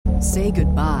Say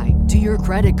goodbye to your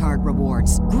credit card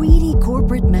rewards. Greedy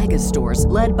corporate mega stores,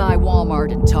 led by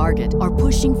Walmart and Target, are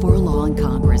pushing for a law in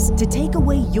Congress to take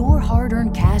away your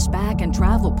hard-earned cash back and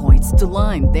travel points to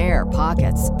line their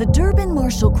pockets. The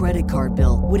Durbin-Marshall credit card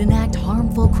bill would enact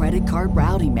harmful credit card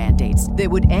routing mandates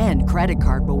that would end credit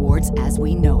card rewards as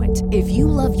we know it. If you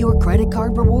love your credit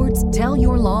card rewards, tell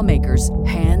your lawmakers,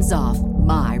 hands off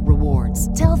my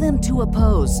rewards. Tell them to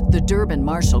oppose the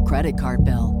Durbin-Marshall credit card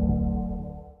bill.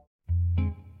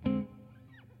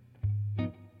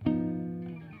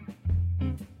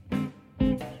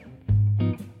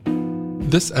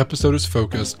 This episode is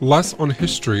focused less on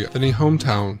history than a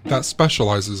hometown that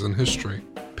specializes in history.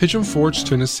 Pigeon Forge,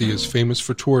 Tennessee is famous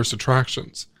for tourist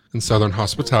attractions and Southern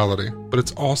hospitality, but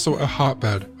it's also a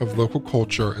hotbed of local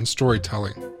culture and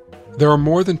storytelling. There are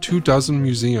more than 24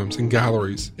 museums and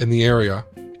galleries in the area,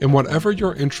 and whatever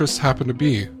your interests happen to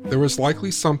be, there is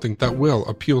likely something that will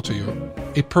appeal to you.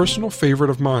 A personal favorite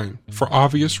of mine, for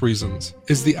obvious reasons,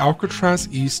 is the Alcatraz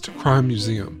East Crime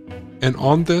Museum. And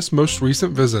on this most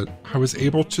recent visit, I was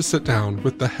able to sit down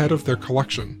with the head of their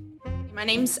collection. My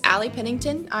name's Allie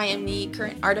Pennington. I am the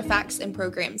current Artifacts and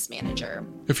Programs Manager.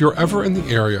 If you're ever in the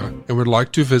area and would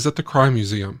like to visit the Crime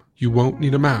Museum, you won't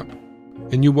need a map.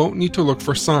 And you won't need to look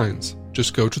for signs.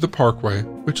 Just go to the Parkway,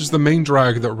 which is the main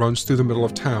drag that runs through the middle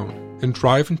of town, and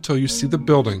drive until you see the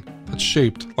building that's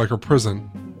shaped like a prison.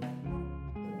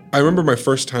 I remember my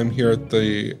first time here at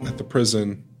the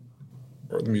prison,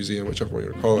 or the museum, whichever way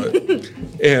you call it.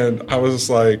 And I was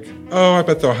like, oh, I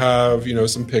bet they'll have,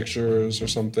 some pictures or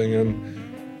something.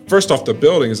 And first off, the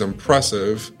building is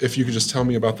impressive. If you could just tell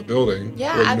me about the building.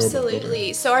 Yeah,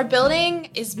 absolutely. So our building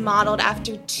is modeled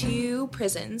after two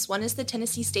prisons. One is the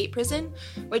Tennessee State Prison,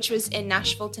 which was in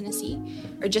Nashville, Tennessee,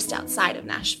 or just outside of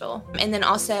Nashville. And then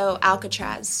also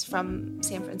Alcatraz from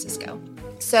San Francisco.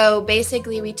 So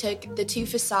basically we took the two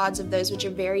facades of those, which are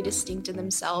very distinct in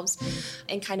themselves,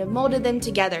 and kind of molded them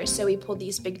together. So we pulled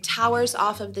these big towers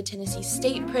off of the Tennessee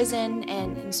State Prison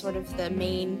and sort of the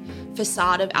main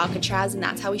facade of Alcatraz, and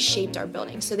that's how we shaped our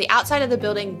building. So the outside of the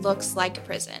building looks like a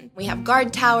prison. We have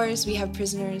guard towers, we have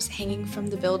prisoners hanging from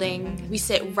the building. We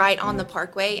sit right on the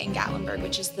Parkway in Gatlinburg,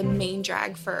 which is the main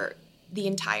drag for the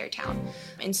entire town.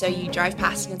 And so you drive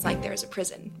past and it's like there's a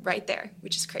prison right there,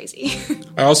 which is crazy.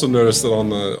 I also noticed that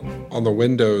on the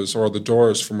windows or the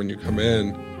doors from when you come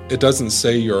in, it doesn't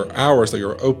say your hours that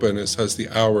you're open. It says the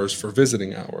hours for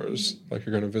visiting hours, like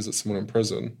you're going to visit someone in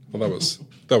prison. Well,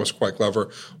 that was quite clever.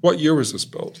 What year was this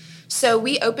built? So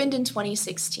we opened in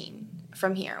 2016.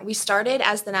 From here. We started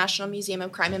as the National Museum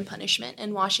of Crime and Punishment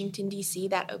in Washington, D.C.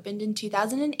 That opened in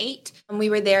 2008. And we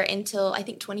were there until, I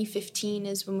think, 2015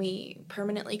 is when we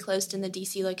permanently closed in the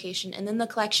D.C. location. And then the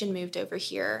collection moved over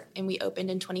here, and we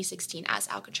opened in 2016 as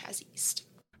Alcatraz East.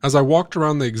 As I walked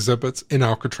around the exhibits in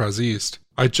Alcatraz East,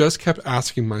 I just kept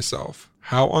asking myself,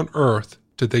 how on earth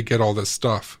did they get all this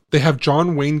stuff? They have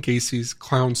John Wayne Gacy's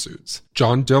clown suits,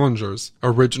 John Dillinger's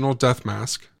original death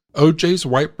mask, O.J.'s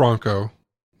white Bronco,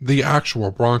 the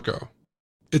actual Bronco.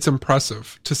 It's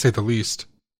impressive, to say the least.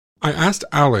 I asked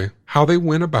Allie how they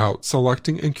went about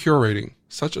selecting and curating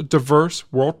such a diverse,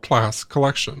 world-class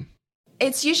collection.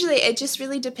 It just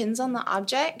really depends on the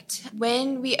object.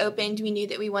 When we opened, we knew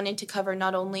that we wanted to cover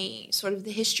not only sort of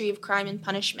the history of crime and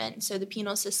punishment, so the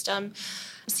penal system,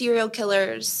 serial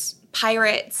killers,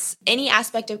 pirates, any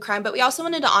aspect of crime, but we also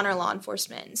wanted to honor law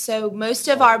enforcement. So most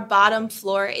of our bottom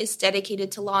floor is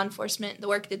dedicated to law enforcement, the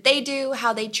work that they do,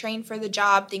 how they train for the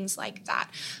job, things like that.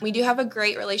 We do have a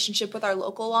great relationship with our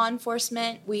local law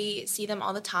enforcement. We see them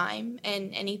all the time,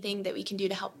 and anything that we can do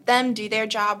to help them do their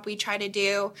job, we try to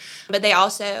do. But they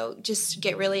also just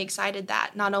get really excited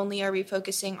that not only are we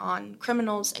focusing on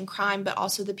criminals and crime, but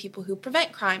also the people who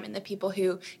prevent crime and the people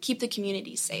who keep the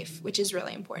community safe, which is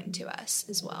really important to us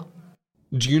as well.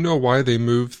 Do you know why they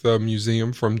moved the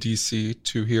museum from D.C.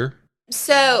 to here?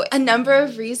 So a number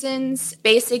of reasons.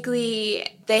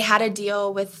 Basically, they had a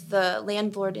deal with the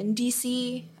landlord in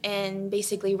D.C., and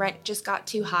basically rent just got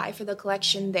too high for the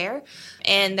collection there.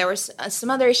 And there were some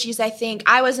other issues, I think.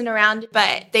 I wasn't around,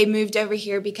 but they moved over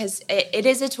here because it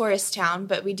is a tourist town,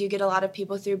 but we do get a lot of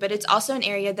people through. But it's also an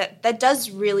area that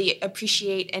does really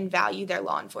appreciate and value their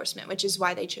law enforcement, which is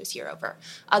why they chose here over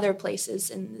other places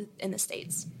in the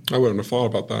States. I wouldn't have thought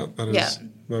about that.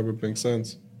 That would make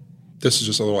sense. This is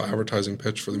just a little advertising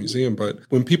pitch for the museum, but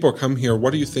when people come here,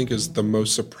 what do you think is the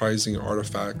most surprising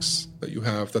artifacts that you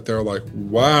have that they're like,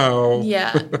 wow?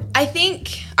 Yeah, I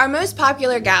think our most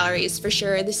popular galleries for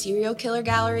sure, the serial killer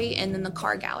gallery and then the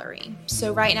car gallery.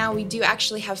 So right now we do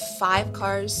actually have 5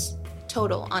 cars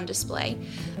total on display.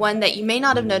 One that you may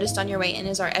not have noticed on your way in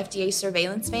is our FDA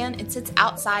surveillance van. It sits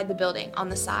outside the building on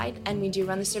the side, and we do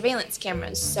run the surveillance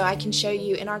cameras. So I can show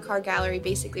you in our car gallery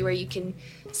basically where you can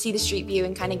see the street view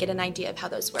and kind of get an idea of how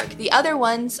those work. The other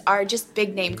ones are just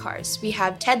big name cars. We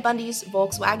have Ted Bundy's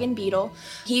Volkswagen Beetle.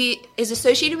 He is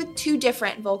associated with two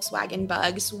different Volkswagen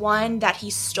bugs, one that he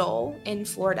stole in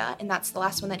Florida, and that's the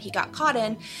last one that he got caught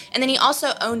in. And then he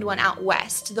also owned one out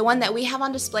west. The one that we have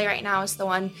on display right now is the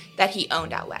one that he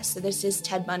owned out west. So this is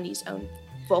Ted Bundy's own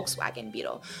Volkswagen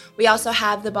Beetle. We also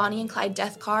have the Bonnie and Clyde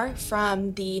death car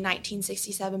from the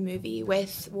 1967 movie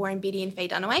with Warren Beatty and Faye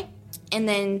Dunaway. And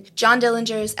then John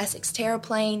Dillinger's Essex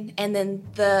Terraplane, and then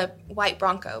the white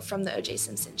Bronco from the O.J.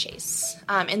 Simpson chase.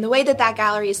 And the way that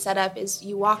gallery is set up is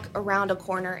you walk around a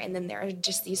corner, and then there are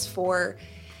just these four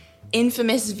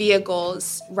infamous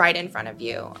vehicles right in front of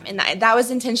you. And that was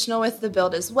intentional with the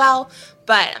build as well,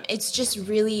 but it's just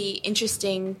really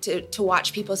interesting to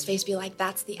watch people's face be like,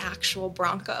 that's the actual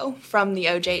Bronco from the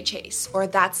OJ chase, or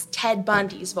that's Ted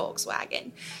Bundy's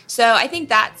Volkswagen. So I think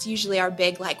that's usually our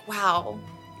big, like, wow,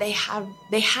 they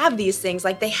have these things,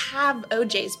 like they have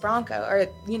OJ's Bronco, or,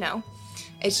 you know,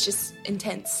 it's just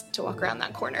intense to walk around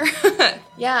that corner.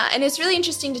 Yeah, and it's really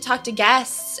interesting to talk to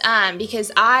guests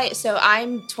because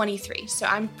I'm 23, so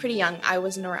I'm pretty young. I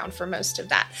wasn't around for most of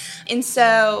that. And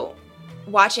so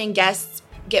watching guests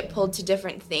get pulled to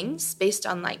different things based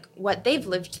on like what they've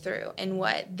lived through and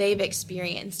what they've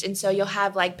experienced. And so you'll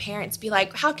have like parents be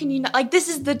like, how can you not, like, this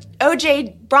is the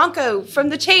OJ Bronco from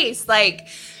the chase. Like,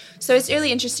 so it's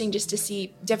really interesting just to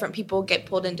see different people get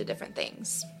pulled into different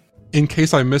things. In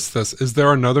case I missed this, is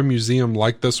there another museum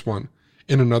like this one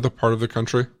in another part of the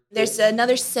country? There's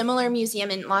another similar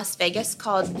museum in Las Vegas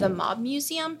called the Mob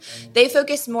Museum. They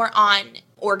focus more on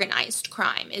organized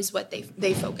crime is what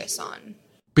they focus on.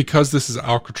 Because this is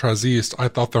Alcatraz East, I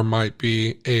thought there might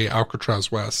be a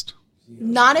Alcatraz West.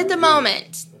 Not at the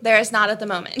moment. There is not at the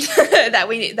moment that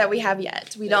we have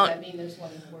yet. We don't. Does that mean there's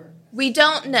one in the works? We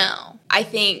don't know. I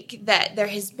think that there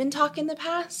has been talk in the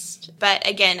past, but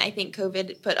again, I think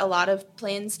COVID put a lot of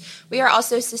plans. We are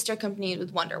also sister company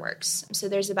with Wonderworks, so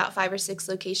there's about 5 or 6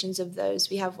 locations of those.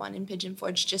 We have one in Pigeon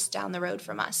Forge just down the road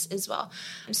from us as well.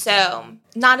 So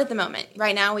not at the moment.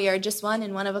 Right now, we are just one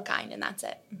and one of a kind, and that's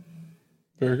it.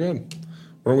 Very good.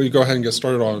 Why don't we go ahead and get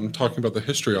started on talking about the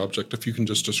history object, if you can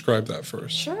just describe that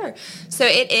first. Sure. So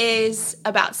it is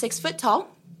about 6 foot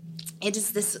tall. It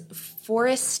is this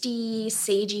foresty,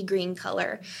 sagey green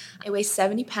color. It weighs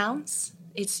 70 pounds.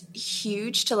 It's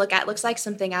huge to look at. It looks like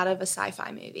something out of a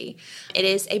sci-fi movie. It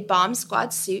is a bomb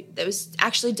squad suit that was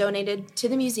actually donated to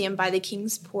the museum by the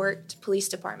Kingsport Police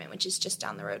Department, which is just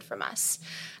down the road from us.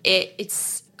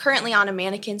 It's currently on a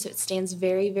mannequin, so it stands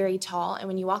very, very tall. And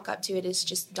when you walk up to it, it's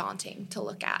just daunting to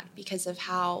look at because of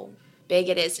how big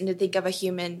it is, and to think of a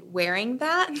human wearing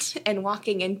that and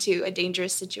walking into a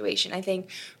dangerous situation, I think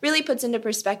really puts into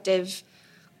perspective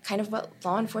kind of what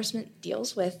law enforcement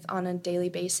deals with on a daily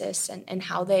basis and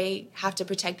how they have to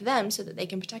protect them so that they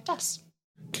can protect us.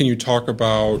 Can you talk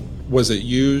about, was it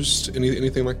used,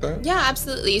 anything like that? Yeah,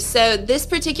 absolutely. So this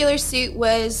particular suit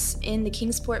was in the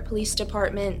Kingsport Police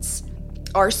Department's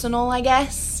arsenal, I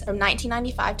guess, from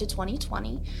 1995 to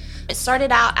 2020. It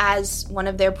started out as one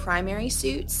of their primary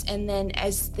suits, and then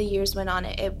as the years went on,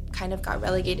 it kind of got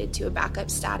relegated to a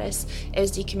backup status. It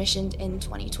was decommissioned in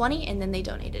 2020, and then they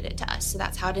donated it to us. So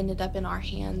that's how it ended up in our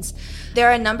hands. There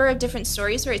are a number of different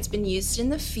stories where it's been used in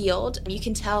the field. You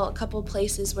can tell a couple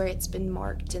places where it's been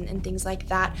marked and things like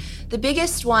that. The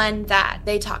biggest one that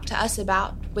they talked to us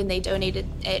about when they donated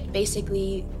it,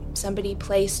 basically somebody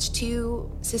placed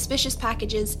 2 suspicious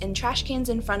packages in trash cans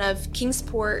in front of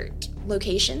Kingsport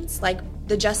locations, like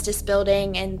the Justice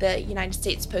Building and the United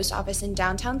States Post Office in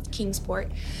downtown Kingsport.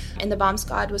 And the bomb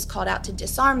squad was called out to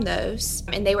disarm those,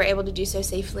 and they were able to do so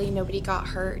safely. Nobody got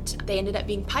hurt. They ended up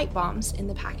being pipe bombs in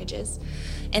the packages,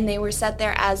 and they were set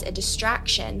there as a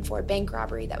distraction for a bank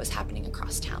robbery that was happening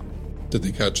across town. Did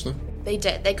they catch them? They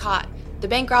did. They caught the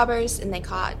bank robbers, and they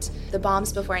caught the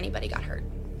bombs before anybody got hurt.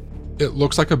 It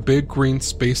looks like a big green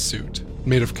spacesuit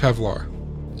made of Kevlar.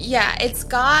 Yeah, it's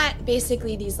got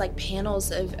basically these like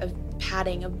panels of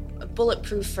padding, of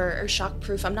bulletproof or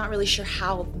shockproof. I'm not really sure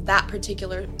how that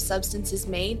particular substance is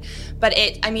made, but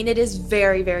it is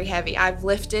very, very heavy. I've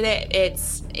lifted it.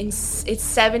 It's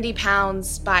 70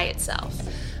 pounds by itself.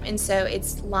 And so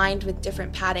it's lined with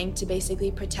different padding to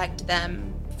basically protect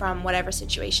them from whatever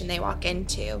situation they walk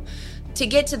into. to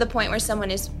get to the point where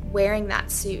someone is wearing that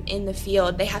suit in the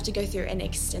field, they have to go through an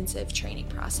extensive training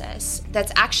process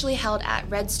that's actually held at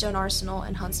Redstone Arsenal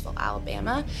in Huntsville,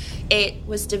 Alabama. It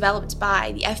was developed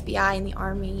by the FBI and the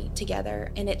Army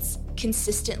together, and it's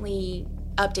consistently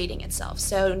updating itself.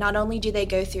 So not only do they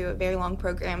go through a very long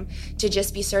program to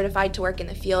just be certified to work in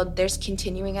the field, there's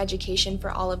continuing education for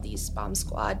all of these bomb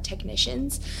squad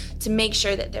technicians to make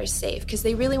sure that they're safe, because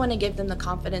they really want to give them the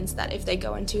confidence that if they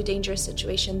go into a dangerous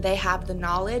situation, they have the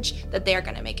knowledge that they are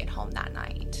going to make it home that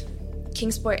night.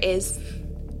 Kingsport is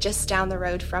just down the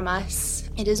road from us.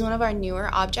 It is one of our newer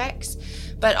objects,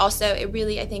 but also it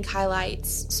really, I think,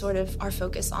 highlights sort of our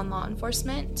focus on law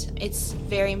enforcement. It's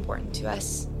very important to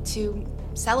us to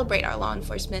celebrate our law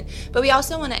enforcement, but we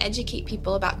also want to educate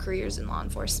people about careers in law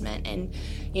enforcement. And,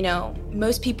 you know,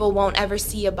 most people won't ever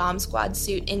see a bomb squad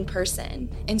suit in person.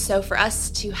 And so for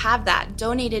us to have that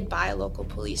donated by a local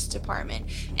police department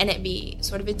and it be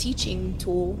sort of a teaching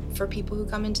tool for people who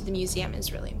come into the museum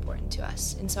is really important to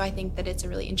us. And so I think that it's a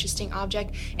really interesting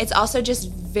object. It's also just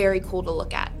very cool to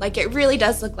look at. Like, it really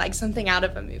does look like something out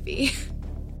of a movie.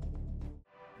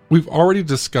 We've already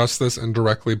discussed this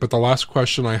indirectly, but the last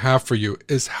question I have for you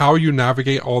is how you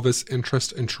navigate all this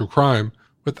interest in true crime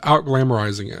without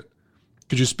glamorizing it.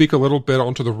 Could you speak a little bit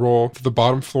onto the role that the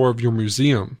bottom floor of your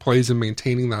museum plays in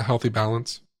maintaining that healthy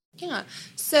balance? Yeah.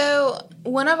 So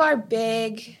one of our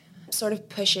big sort of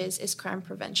pushes is crime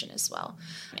prevention as well.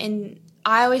 And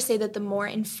I always say that the more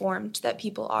informed that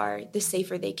people are, the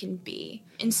safer they can be.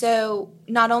 And so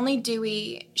not only do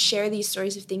we share these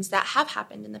stories of things that have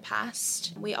happened in the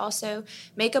past, we also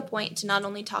make a point to not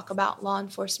only talk about law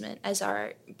enforcement, as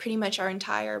pretty much our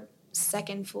entire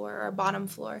second floor or bottom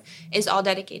floor is all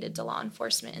dedicated to law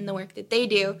enforcement and the work that they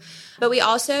do, but we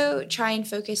also try and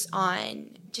focus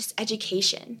on just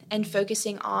education and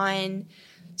focusing on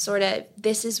sort of,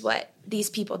 this is what these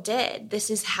people did. This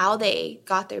is how they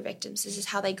got their victims. This is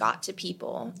how they got to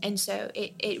people. And so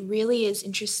it really is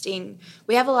interesting.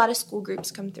 We have a lot of school groups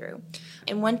come through.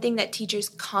 And one thing that teachers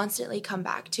constantly come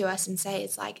back to us and say,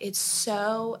 it's like, it's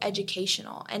so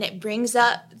educational. And it brings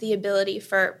up the ability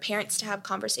for parents to have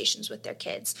conversations with their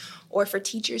kids, or for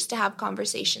teachers to have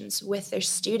conversations with their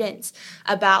students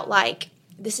about, like,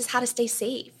 this is how to stay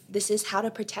safe. This is how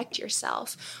to protect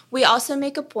yourself. We also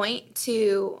make a point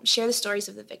to share the stories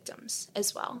of the victims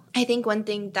as well. I think one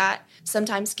thing that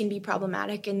sometimes can be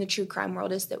problematic in the true crime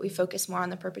world is that we focus more on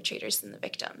the perpetrators than the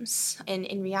victims. And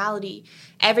in reality,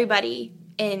 everybody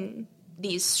in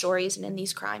these stories and in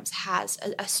these crimes has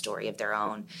a story of their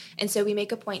own. And so we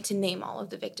make a point to name all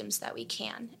of the victims that we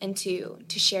can and to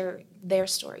share their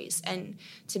stories and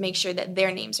to make sure that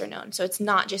their names are known. So it's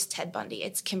not just Ted Bundy,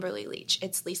 it's Kimberly Leach,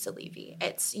 it's Lisa Levy,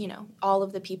 it's, you know, all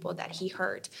of the people that he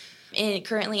hurt. And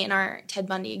currently in our Ted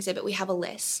Bundy exhibit, we have a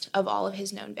list of all of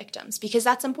his known victims, because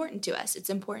that's important to us. It's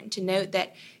important to note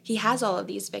that he has all of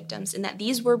these victims and that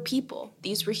these were people.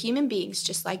 These were human beings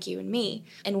just like you and me.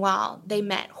 And while they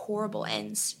met horrible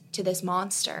ends to this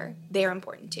monster, they're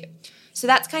important too. So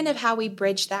that's kind of how we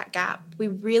bridge that gap. We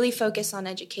really focus on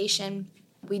education.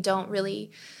 We don't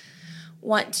really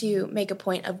want to make a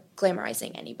point of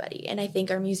glamorizing anybody. And I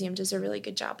think our museum does a really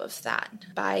good job of that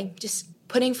by just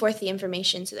putting forth the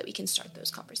information so that we can start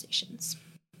those conversations.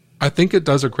 I think it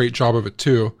does a great job of it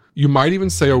too. You might even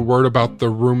say a word about the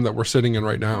room that we're sitting in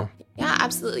right now. Yeah,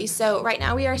 absolutely. So right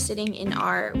now we are sitting in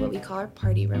what we call our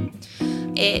party room.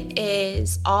 It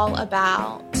is all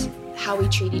about how we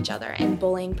treat each other and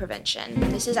bullying prevention.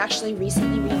 This is actually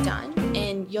recently redone,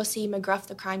 and you'll see McGruff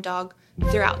the crime dog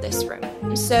throughout this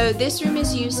room. So this room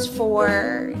is used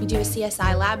we do a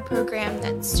CSI lab program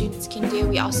that students can do.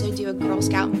 We also do a Girl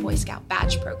Scout and Boy Scout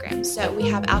badge program. So we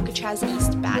have Alcatraz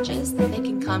East badges that they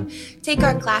can come take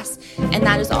our class, and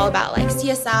that is all about like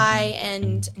CSI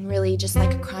and really just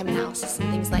like a crime analysis and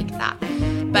things like that.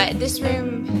 But this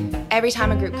room, every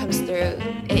time a group comes through,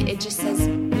 it just says,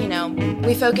 you know,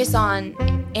 we focus on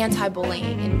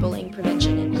anti-bullying and bullying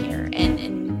prevention in here,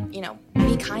 and you know,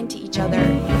 be kind to each other.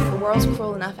 The world's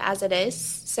cruel enough as it is,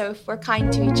 so if we're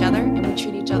kind to each other and we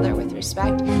treat each other with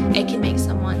respect, it can make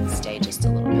someone's day just a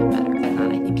little bit better. And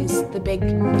that, I think, is the big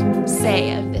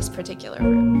say of this particular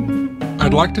room.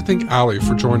 I'd like to thank Allie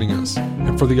for joining us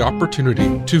and for the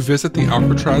opportunity to visit the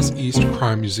Alcatraz East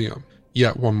Crime Museum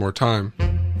yet one more time.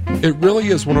 It really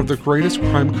is one of the greatest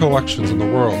crime collections in the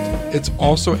world. It's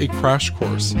also a crash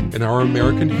course in our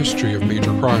American history of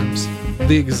major crimes.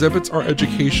 The exhibits are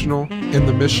educational, and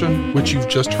the mission, which you've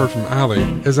just heard from Allie,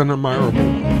 is an admirable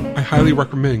one. I highly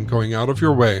recommend going out of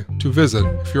your way to visit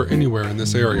if you're anywhere in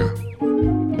this area.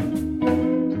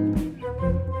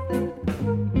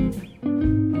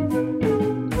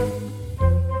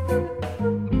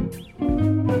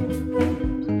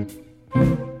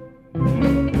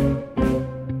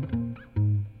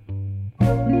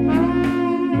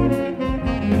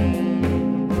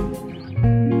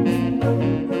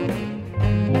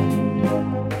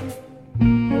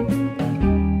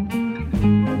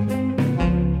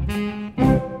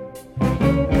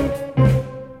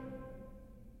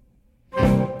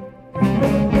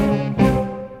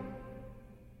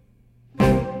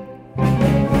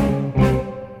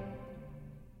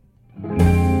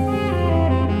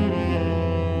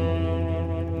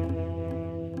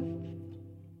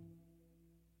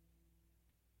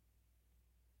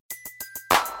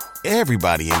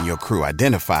 Everybody in your crew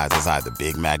identifies as either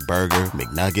Big Mac Burger,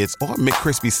 McNuggets, or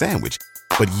McCrispy Sandwich.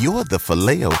 But you're the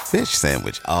Filet-O-Fish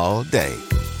Sandwich all day.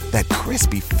 That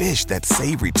crispy fish, that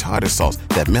savory tartar sauce,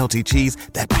 that melty cheese,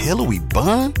 that pillowy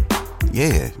bun.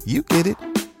 Yeah, you get it.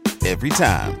 Every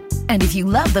time. And if you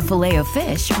love the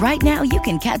Filet-O-Fish, right now you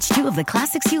can catch two of the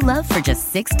classics you love for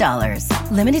just $6.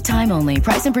 Limited time only.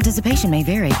 Price and participation may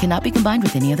vary. Cannot be combined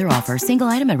with any other offer. Single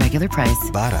item at regular price.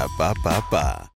 Ba-da-ba-ba-ba.